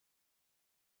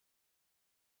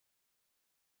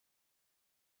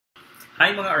Hi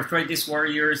mga arthritis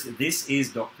warriors, this is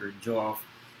Dr. Joff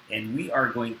and we are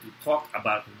going to talk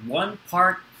about one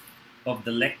part of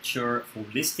the lecture,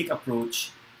 holistic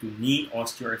approach to knee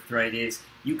osteoarthritis.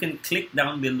 You can click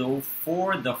down below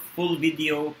for the full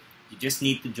video. You just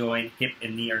need to join Hip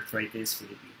and Knee Arthritis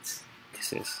Philippines.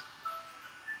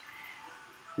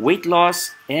 Weight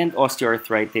loss and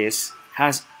osteoarthritis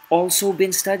has also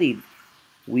been studied.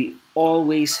 We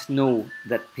always know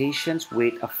that patients'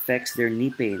 weight affects their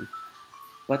knee pain.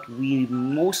 But we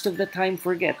most of the time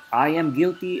forget. I am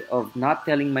guilty of not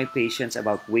telling my patients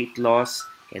about weight loss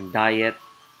and diet.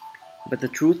 But the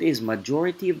truth is,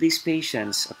 majority of these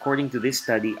patients, according to this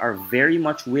study, are very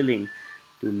much willing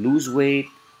to lose weight,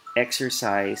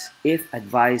 exercise, if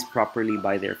advised properly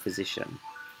by their physician.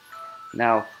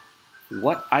 Now,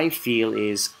 what I feel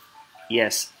is,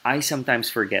 yes, I sometimes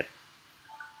forget.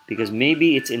 Because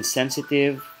maybe it's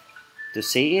insensitive to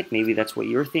say it. Maybe that's what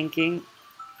you're thinking.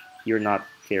 You're not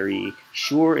very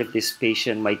sure if this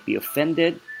patient might be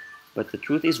offended, but the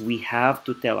truth is we have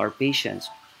to tell our patients.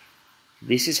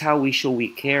 This is how we show we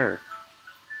care,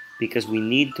 because we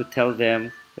need to tell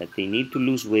them that they need to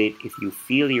lose weight if you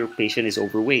feel your patient is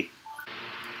overweight.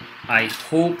 I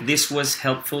hope this was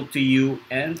helpful to you,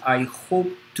 and I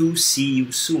hope to see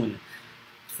you soon.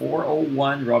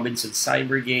 401 Robinson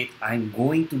Cybergate. I'm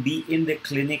going to be in the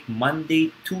clinic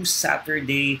Monday to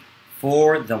Saturday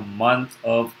for the month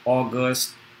of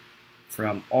August,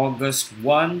 from August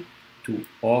 1 to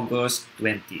August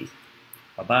 20.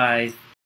 Bye-bye.